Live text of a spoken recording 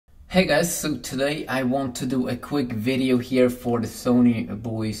Hey guys, so today I want to do a quick video here for the Sony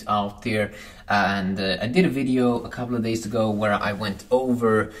boys out there, and I did a video a couple of days ago where I went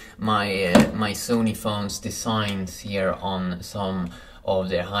over my Sony phones designs here on some of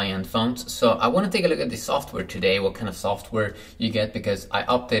their high-end phones. So I want to take a look at the software today, what kind of software you get, because I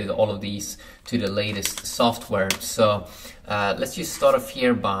updated all of these to the latest software. So let's just start off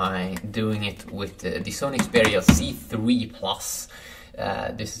here by doing it with the Sony Xperia Z3 Plus.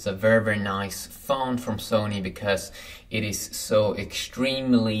 This is a very nice phone from Sony because it is so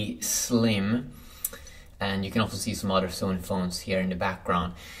extremely slim, and you can also see some other Sony phones here in the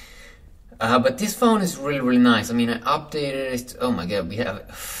background. But this phone is really nice. I mean, I updated it. Oh my god, we have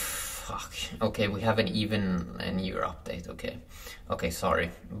okay, we have a newer update. Okay,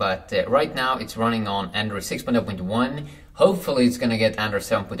 sorry, but right now it's running on Android 6.0.1. Hopefully it's gonna get Android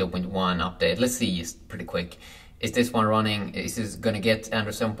 7.0.1 update. Let's see, just pretty quick. Is this one running? Is this gonna get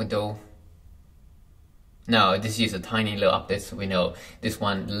Android 7.0? No, this is a tiny little update, so we know this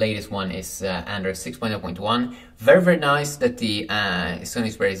one, the latest one, is Android 6.0.1. Very nice that the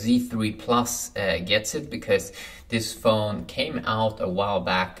Sony Xperia Z3 Plus gets it, because this phone came out a while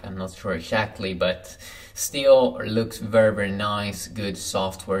back. I'm not sure exactly, but still looks very nice. Good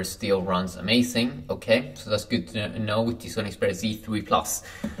software, still runs amazing. Okay, so that's good to know with the Sony Xperia Z3 Plus.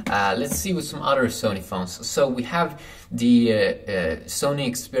 Let's see with some other Sony phones. So we have the Sony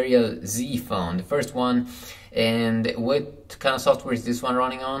Xperia Z phone, the first one. And what kind of software is this one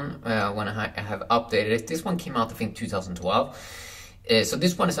running on? When I have updated it, this one came out I think 2012. So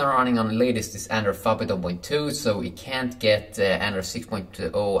this one is running on the latest is Android 5.0.2, so it can't get Android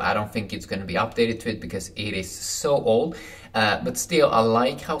 6.0. I don't think it's going to be updated to it because it is so old. But still, I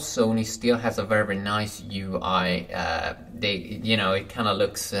like how Sony still has a very nice UI. It kind of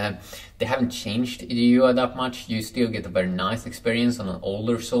looks. They haven't changed the UI that much. You still get a very nice experience on an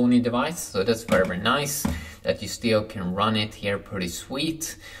older Sony device, so that's very nice that you still can run it here. Pretty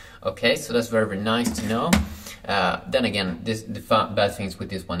sweet. Okay, so that's very nice to know. Then again, the bad things with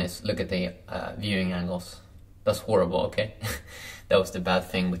this one is look at the viewing angles. That's horrible. Okay, that was the bad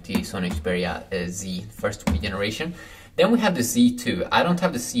thing with the Sony Xperia Z first generation. Then we have the Z2. I don't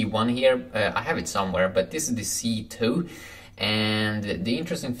have the C1 here. I have it somewhere, but this is the C2. And the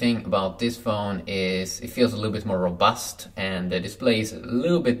interesting thing about this phone is it feels a little bit more robust, and the display is a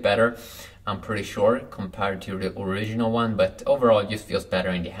little bit better, I'm pretty sure, compared to the original one. But overall, it just feels better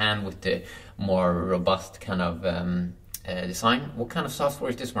in the hand with the more robust kind of design. What kind of software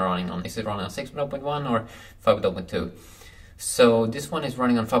is this one running on? Is it running on 6.0.1 or 5.0.2? So this one is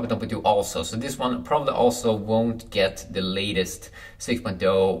running on 5.0.2 also. So this one probably also won't get the latest 6.0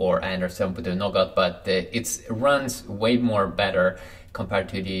 or Android 7.0 Nougat, but it runs way more better compared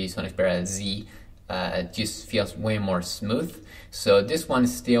to the Sony Xperia Z. It just feels way more smooth. So this one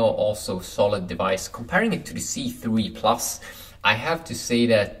is still also a solid device. Comparing it to the C3 Plus, I have to say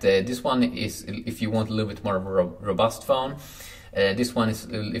that this one is, if you want a little bit more of a robust phone. This one is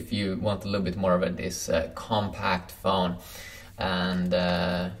if you want a little bit more of this compact phone. And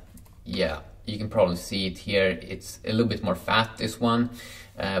yeah, you can probably see it here. It's a little bit more fat, this one,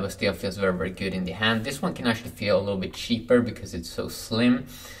 but still feels very good in the hand. This one can actually feel a little bit cheaper because it's so slim,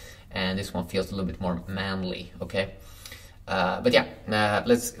 and this one feels a little bit more manly. Okay, but yeah,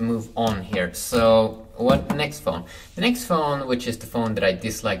 let's move on here. So what next phone? The next phone, which is the phone that I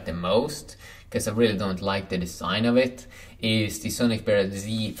dislike the most because I really don't like the design of it, is the Sony Xperia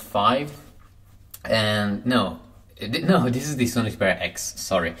Z5. And no, this is the Sony Xperia X,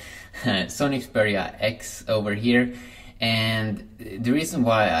 sorry. Sony Xperia X over here. And the reason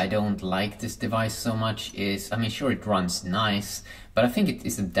why I don't like this device so much is, I mean, sure, it runs nice, but I think it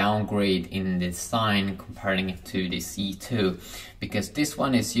is a downgrade in design comparing it to the C2, because this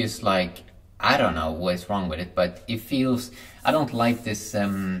one is just like, I don't know what's wrong with it, but it feels, I don't like this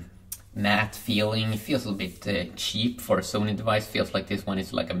matte feeling. It feels a little bit cheap for a Sony device. Feels like this one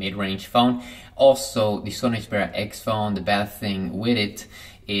is like a mid-range phone. Also, the Sony Xperia X phone, the bad thing with it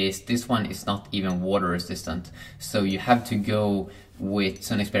is this one is not even water resistant. So you have to go with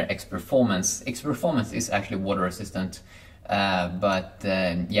Sony Xperia X Performance. X Performance is actually water resistant, but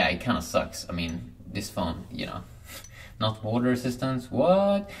yeah, it kind of sucks. I mean, this phone, you know, not water resistant.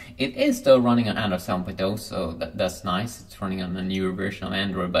 What? It is still running on Android 7.0, so that's nice. It's running on a newer version of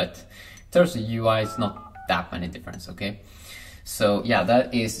Android, but in terms of UI, it's not that many difference. Okay, so yeah,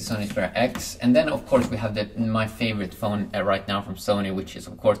 that is the Sony Xperia X, and then of course we have my favorite phone right now from Sony, which is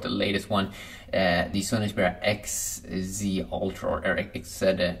of course the latest one, the Sony Xperia XZ Ultra, or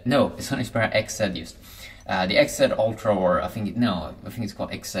XZ. No, Sony Xperia XZ. The XZ Ultra, or I think it's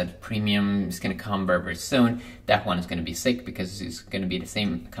called XZ Premium, is going to come very, very soon. That one is going to be sick because it's going to be the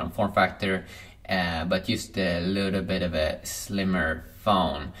same kind of form factor, but just a little bit of a slimmer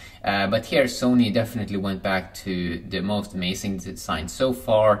phone. But here Sony definitely went back to the most amazing design so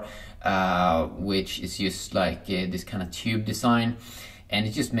far, which is just like this kind of tube design. And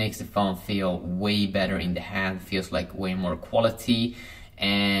it just makes the phone feel way better in the hand, feels like way more quality.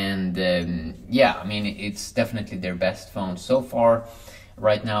 And yeah, I mean, it's definitely their best phone so far.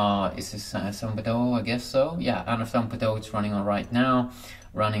 Right now, is this Samputo? I guess so. Yeah, Anna Samputo it's running on right now.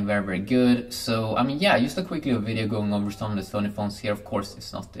 Running very, very good. So, I mean, yeah, just a quick little video going over some of the Sony phones here. Of course,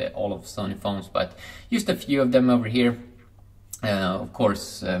 it's not all of Sony phones, but just a few of them over here. Of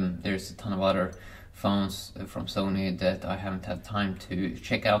course, there's a ton of other phones from Sony that I haven't had time to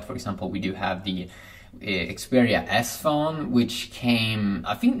check out. For example, we do have the Xperia S phone, which came,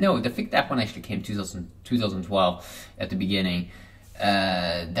 I think that one actually came 2012 at the beginning.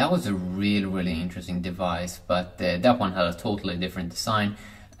 That was a really, really interesting device, but that one had a totally different design.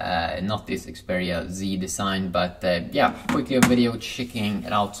 Not this Xperia Z design, but yeah, quickly a video checking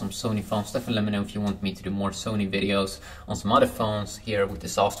out some Sony phones. Definitely let me know if you want me to do more Sony videos on some other phones here with the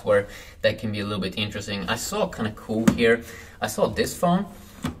software. That can be a little bit interesting. I saw kind of cool here. I saw this phone.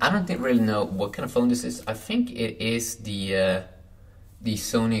 I don't really know what kind of phone this is. I think it is the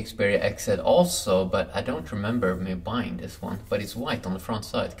Sony Xperia XZ also, but I don't remember me buying this one. But it's white on the front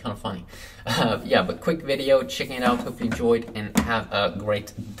side, kind of funny. Yeah, but quick video, checking it out. Hope you enjoyed and have a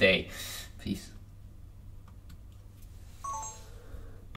great day. Peace.